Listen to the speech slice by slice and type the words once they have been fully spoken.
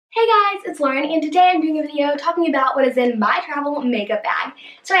Hey guys, it's Lauren, and today I'm doing a video talking about what is in my travel makeup bag.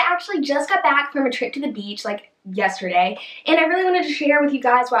 So I actually just got back from a trip to the beach like yesterday, and I really wanted to share with you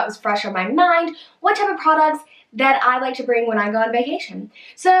guys what was fresh on my mind, what type of products that I like to bring when I go on vacation.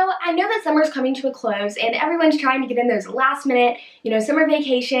 So I know that summer's coming to a close and everyone's trying to get in those last minute, summer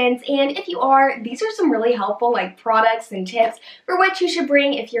vacations, and if you are, these are some really helpful products and tips for what you should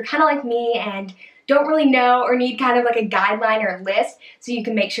bring if you're kind of like me and don't really know or need kind of like a guideline or a list so you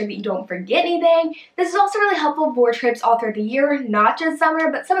can make sure that you don't forget anything. This is also really helpful for trips all throughout the year, not just summer,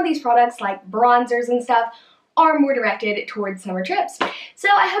 but some of these products like bronzers and stuff are more directed towards summer trips. So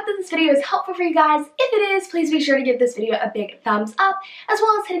I hope that this video is helpful for you guys. If it is, please be sure to give this video a big thumbs up, as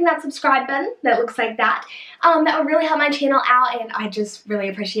well as hitting that subscribe button that looks like that. That would really help my channel out, and I just really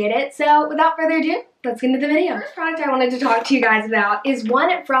appreciate it. So without further ado, let's get into the video. The first product I wanted to talk to you guys about is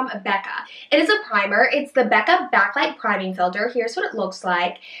one from Becca. It is a primer. It's the Becca Backlight Priming Filter. Here's what it looks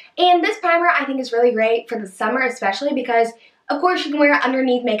like. And this primer I think is really great for the summer, especially because of course, you can wear it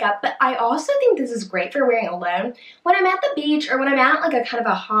underneath makeup, but I also think this is great for wearing alone. When I'm at the beach or when I'm at like a kind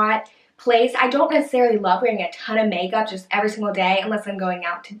of a hot place, I don't necessarily love wearing a ton of makeup just every single day unless I'm going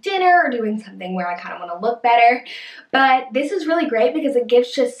out to dinner or doing something where I kind of want to look better. But this is really great because it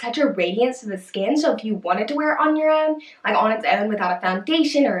gives just such a radiance to the skin, so if you wanted to wear it on your own, like on its own without a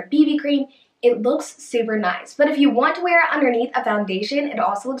foundation or a BB cream, it looks super nice. But if you want to wear it underneath a foundation, it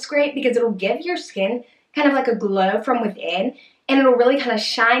also looks great because it'll give your skin kind of like a glow from within, and it'll really kind of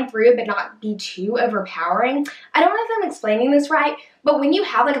shine through but not be too overpowering. I don't know if I'm explaining this right, but when you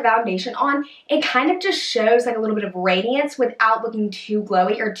have like a foundation on, it kind of just shows like a little bit of radiance without looking too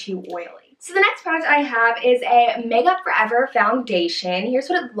glowy or too oily. So the next product I have is a Makeup Forever foundation. Here's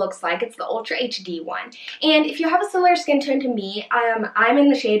what it looks like. It's the Ultra HD one. And if you have a similar skin tone to me, I'm in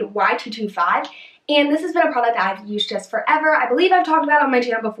the shade Y225, and this has been a product that I've used just forever. I believe I've talked about it on my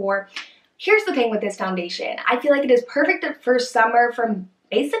channel before. Here's the thing with this foundation. I feel like it is perfect for summer for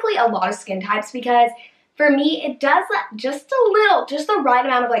basically a lot of skin types because for me, it does let just the right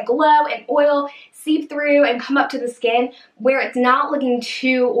amount of like glow and oil seep through and come up to the skin where it's not looking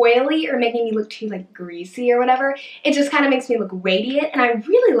too oily or making me look too like greasy or whatever. It just kind of makes me look radiant, and I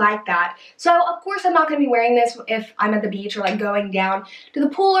really like that. So of course I'm not going to be wearing this if I'm at the beach or like going down to the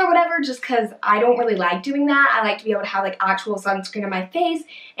pool or whatever, just because I don't really like doing that. I like to be able to have like actual sunscreen on my face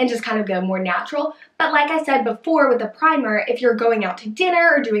and just kind of go more natural. But like I said before with the primer, if you're going out to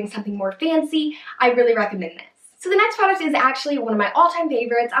dinner or doing something more fancy, I really recommend this. So the next product is actually one of my all-time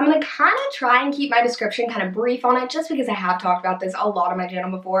favorites. I'm going to kind of try and keep my description kind of brief on it just because I have talked about this a lot on my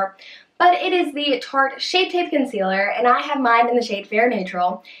channel before. But it is the Tarte Shape Tape Concealer, and I have mine in the shade Fair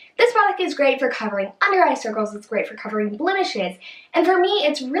Neutral. This product is great for covering under eye circles. It's great for covering blemishes. And for me,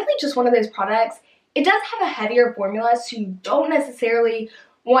 it's really just one of those products. It does have a heavier formula, so you don't necessarily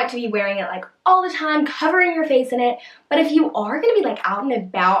want to be wearing it like all the time, covering your face in it. But if you are going to be like out and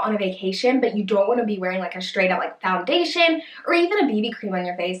about on a vacation, but you don't want to be wearing like a straight up like foundation or even a BB cream on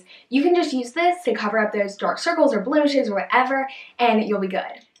your face, you can just use this to cover up those dark circles or blemishes or whatever, and you'll be good.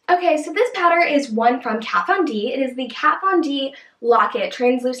 Okay, so this powder is one from Kat Von D. It is the Kat Von D Lock-It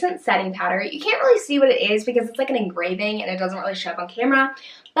Translucent Setting Powder. You can't really see what it is because it's like an engraving and it doesn't really show up on camera.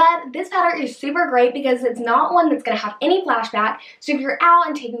 But this powder is super great because it's not one that's going to have any flashback. So if you're out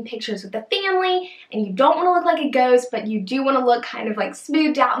and taking pictures with the family and you don't want to look like a ghost, but you do want to look kind of like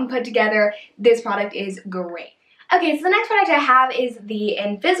smoothed out and put together, this product is great. Okay, so the next product I have is the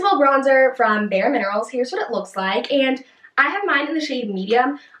Invisible Bronzer from Bare Minerals. Here's what it looks like, and I have mine in the shade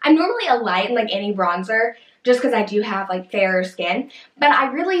medium. I'm normally a light in like any bronzer just because I do have like fairer skin, but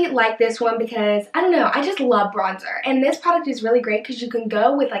I really like this one because, I don't know, I just love bronzer, and this product is really great because you can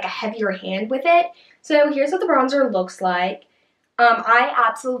go with like a heavier hand with it. So here's what the bronzer looks like. I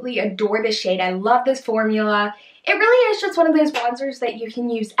absolutely adore this shade. I love this formula. It really is just one of those bronzers that you can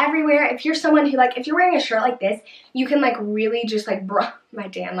use everywhere. If you're someone who if you're wearing a shirt like this, you can like really just like my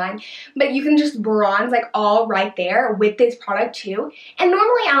tan line, but you can just bronze like all right there with this product too. And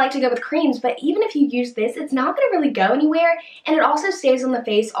normally I like to go with creams, but even if you use this, it's not going to really go anywhere, and it also stays on the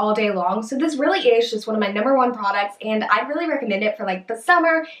face all day long. So this really is just one of my #1 products, and I'd really recommend it for like the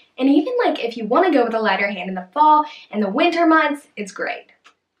summer, and even like if you want to go with a lighter hand in the fall and the winter months, it's great.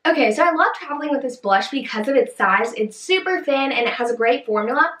 Okay, so I love traveling with this blush because of its size. It's super thin and it has a great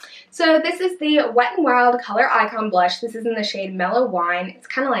formula. So this is the Wet n Wild Color Icon Blush. This is in the shade Mellow Wine. It's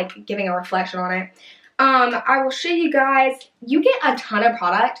kind of like giving a reflection on it. I will show you guys. You get a ton of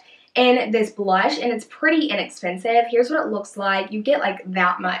product in this blush, and it's pretty inexpensive. Here's what it looks like. You get like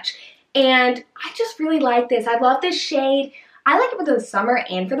that much. And I just really like this. I love this shade. I like it for the summer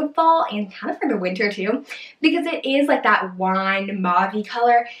and for the fall and kind of for the winter too, because it is like that wine mauve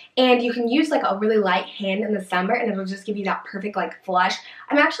color, and you can use like a really light hand in the summer and it'll just give you that perfect like flush.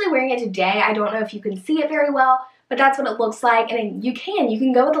 I'm actually wearing it today. I don't know if you can see it very well, but that's what it looks like, and you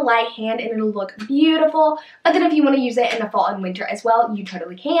can go with a light hand and it'll look beautiful. But then if you want to use it in the fall and winter as well, you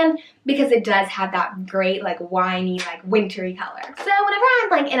totally can, because it does have that great like winey, like wintry color. So whenever I'm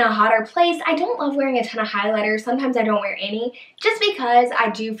like in a hotter place, I don't love wearing a ton of highlighter. Sometimes I don't wear any, just because I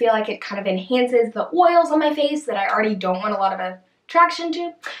do feel like it kind of enhances the oils on my face that I already don't want a lot of attraction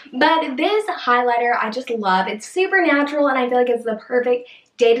to. But this highlighter I just love. It's super natural and I feel like it's the perfect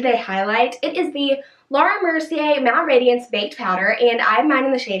day-to-day highlight. It is the Laura Mercier Matte Radiance Baked Powder, and I have mine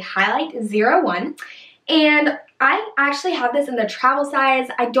in the shade Highlight 01. And I actually have this in the travel size.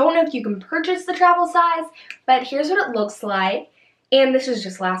 I don't know if you can purchase the travel size, but here's what it looks like. And this has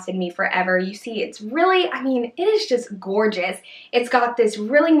just lasted me forever. You see, it's really, I mean, it is just gorgeous. It's got this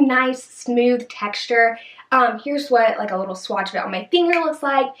really nice, smooth texture. Here's what like a little swatch of it on my finger looks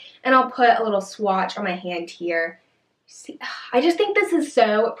like, and I'll put a little swatch on my hand here. See, I just think this is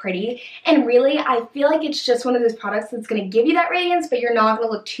so pretty, and really I feel like it's just one of those products that's going to give you that radiance, but you're not going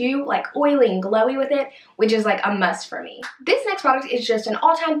to look too like oily and glowy with it, which is like a must for me. This next product is just an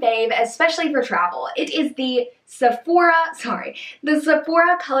all-time fave, especially for travel. It is the Sephora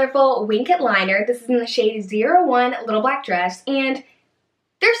Colorful Wink It Liner. This is in the shade 01 Little Black Dress, and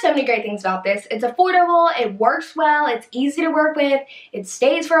there's so many great things about this. It's affordable, it works well, it's easy to work with, it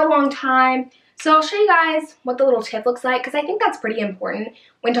stays for a long time. So I'll show you guys what the little tip looks like, because I think that's pretty important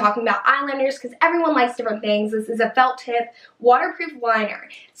when talking about eyeliners, because everyone likes different things. This is a felt tip waterproof liner.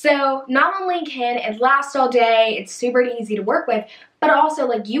 So not only can it last all day, it's super easy to work with, but also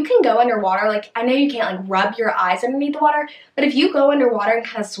like you can go underwater. Like I know you can't like rub your eyes underneath the water, but if you go underwater and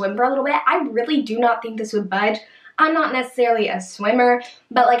kind of swim for a little bit, I really do not think this would budge. I'm not necessarily a swimmer,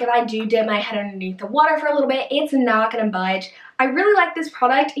 but like if I do dip my head underneath the water for a little bit, it's not going to budge. I really like this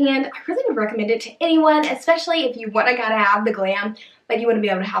product, and I really would recommend it to anyone, especially if you want to kind of have the glam, but you want to be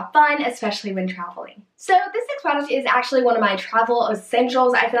able to have fun, especially when traveling. So this next product is actually one of my travel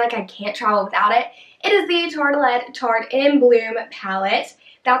essentials. I feel like I can't travel without it. It is the Tartelette Tarte in Bloom palette.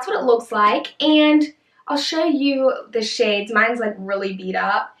 That's what it looks like, and I'll show you the shades. Mine's like really beat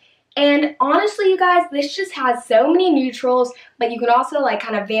up. And honestly, you guys, this just has so many neutrals, but you can also like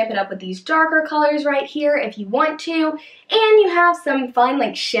kind of vamp it up with these darker colors right here if you want to. And you have some fun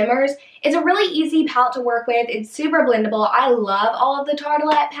like shimmers. It's a really easy palette to work with. It's super blendable. I love all of the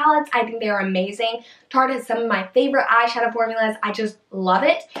Tartelette palettes. I think they're amazing. Tarte has some of my favorite eyeshadow formulas. I just love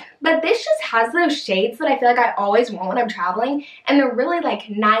it. But this just has those shades that I feel like I always want when I'm traveling, and they're really like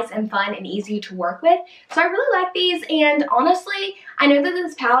nice and fun and easy to work with. So I really like these, and honestly, I know that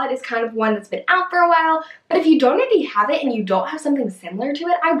this palette is kind of one that's been out for a while, but if you don't already have it and you don't have something similar to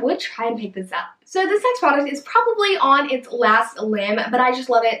it, I would try and pick this up. So this next product is probably on its last limb, but I just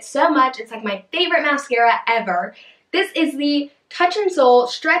love it so much. It's like my favorite mascara ever. This is the Touch in Sol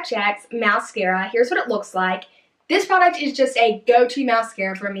Stretch X mascara. Here's what it looks like. This product is just a go-to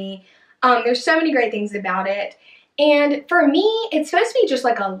mascara for me. There's so many great things about it. And for me, it's supposed to be just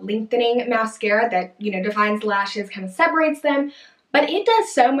like a lengthening mascara that, you know, defines the lashes, kind of separates them. But it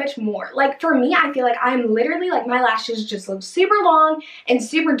does so much more. Like for me, I feel like I'm literally like my lashes just look super long and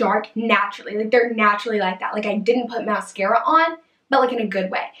super dark naturally. Like they're naturally like that. Like I didn't put mascara on, but like in a good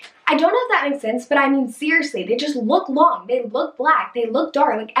way. I don't know if that makes sense, but I mean seriously, they just look long. They look black. They look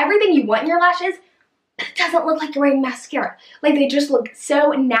dark. Like everything you want in your lashes, but it doesn't look like you're wearing mascara. Like they just look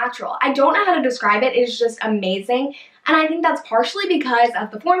so natural. I don't know how to describe it. It's just amazing. And I think that's partially because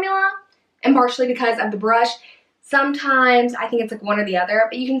of the formula and partially because of the brush. Sometimes I think it's like one or the other,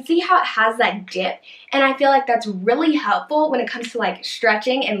 but you can see how it has that dip, and I feel like that's really helpful when it comes to like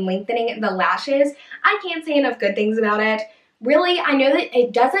stretching and lengthening the lashes. I can't say enough good things about it. Really, I know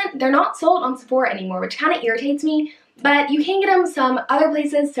that they're not sold on Sephora anymore, which kind of irritates me, but you can get them some other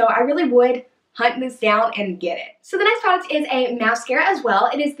places, so I really would hunt this down and get it. So the next product is a mascara as well.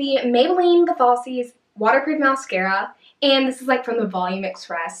 It is the Maybelline The Falsies Waterproof Mascara, and this is like from the Volume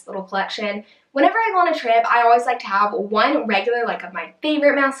Express little collection. Whenever I go on a trip, I always like to have one regular, like of my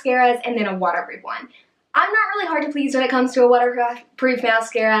favorite mascaras, and then a waterproof one. I'm not really hard to please when it comes to a waterproof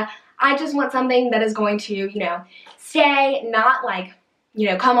mascara. I just want something that is going to, you know, stay, not like, you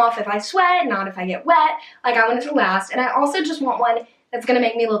know, come off if I sweat, not if I get wet. Like I want it to last, and I also just want one that's going to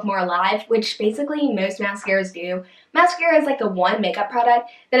make me look more alive, which basically most mascaras do. Mascara is like the one makeup product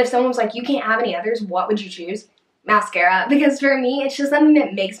that if someone was like, you can't have any others, what would you choose? Mascara. Because for me, it's just something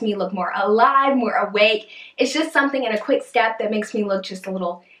that makes me look more alive, more awake. It's just something in a quick step that makes me look just a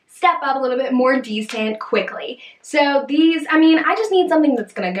little step up a little bit more decent quickly. So these, I mean, I just need something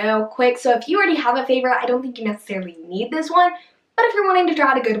that's gonna go quick. So if you already have a favorite, I don't think you necessarily need this one. But if you're wanting to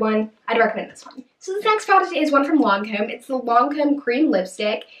try out a good one, I'd recommend this one. So this next product is one from Lancome. It's the Lancome Cream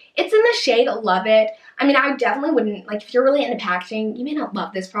Lipstick. It's in the shade Love It. I mean, I definitely wouldn't, like, if you're really into packaging, you may not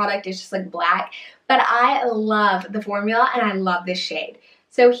love this product. It's just like black. But I love the formula and I love this shade.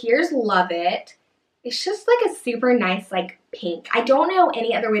 So here's Love It. It's just like a super nice like pink. I don't know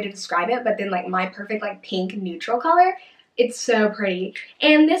any other way to describe it, but then like my perfect like pink neutral color. It's so pretty.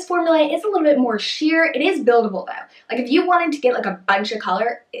 And this formula is a little bit more sheer. It is buildable though. Like if you wanted to get like a bunch of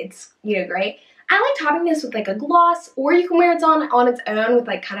color, it's, you know, great. I like topping this with like a gloss, or you can wear it on its own with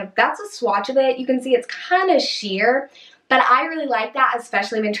like kind of, that's a swatch of it. You can see it's kind of sheer, but I really like that,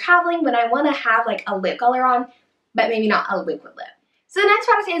 especially when traveling, when I want to have like a lip color on, but maybe not a liquid lip. So the next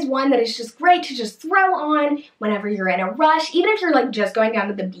product is one that is just great to just throw on whenever you're in a rush, even if you're like just going down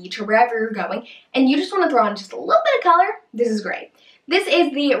to the beach or wherever you're going and you just want to throw on just a little bit of color. This is great. This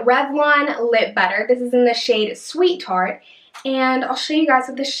is the Revlon Lip Butter. This is in the shade Sweet Tart, and I'll show you guys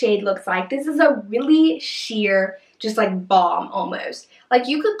what the shade looks like. This is a really sheer, just like balm almost. Like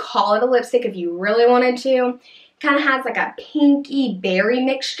you could call it a lipstick if you really wanted to. Kind of has like a pinky berry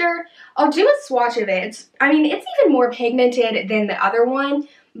mixture. I'll do a swatch of it. I mean, it's even more pigmented than the other one,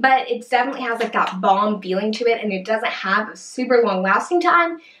 but it definitely has like that balm feeling to it, and it doesn't have a super long lasting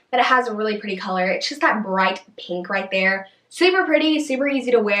time, but it has a really pretty color. It's just that bright pink right there. Super pretty, super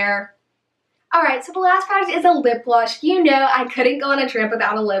easy to wear. Alright, so the last product is a lip gloss. You know I couldn't go on a trip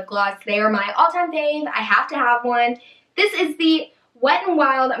without a lip gloss. They are my all-time fave. I have to have one. This is the Wet n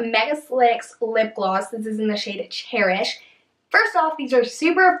Wild Mega Slicks Lip Gloss. This is in the shade Cherish. First off, these are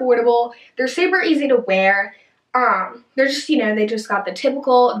super affordable. They're super easy to wear. They're just, you know, they just got the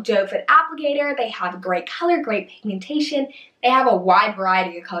typical doe foot applicator. They have great color, great pigmentation. They have a wide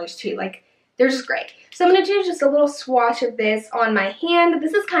variety of colors too. Like, they're just great. So I'm going to do just a little swatch of this on my hand.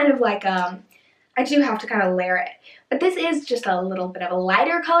 This is kind of like, I do have to kind of layer it. But this is just a little bit of a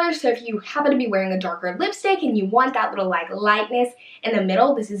lighter color, so if you happen to be wearing a darker lipstick and you want that little like lightness in the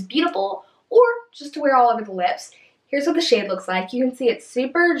middle, this is beautiful. Or just to wear all over the lips. Here's what the shade looks like. You can see it's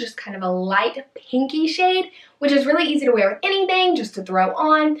super, just kind of a light pinky shade, which is really easy to wear with anything, just to throw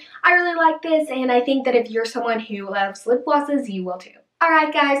on. I really like this, and I think that if you're someone who loves lip glosses, you will too.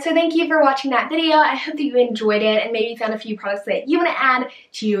 Alright guys, so thank you for watching that video. I hope that you enjoyed it and maybe found a few products that you want to add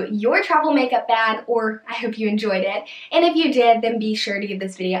to your travel makeup bag, or I hope you enjoyed it. And if you did, then be sure to give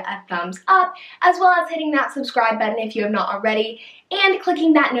this video a thumbs up, as well as hitting that subscribe button if you have not already, and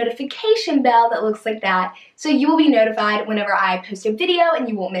clicking that notification bell that looks like that, so you will be notified whenever I post a video and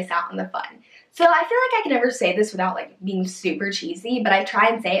you won't miss out on the fun. So I feel like I can never say this without like being super cheesy, but I try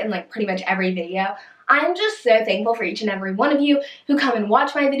and say it in like pretty much every video. I'm just so thankful for each and every one of you who come and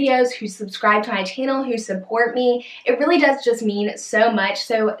watch my videos, who subscribe to my channel, who support me. It really does just mean so much.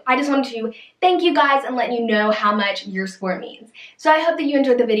 So I just wanted to thank you guys and let you know how much your support means. So I hope that you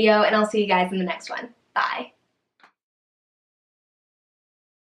enjoyed the video, and I'll see you guys in the next one. Bye.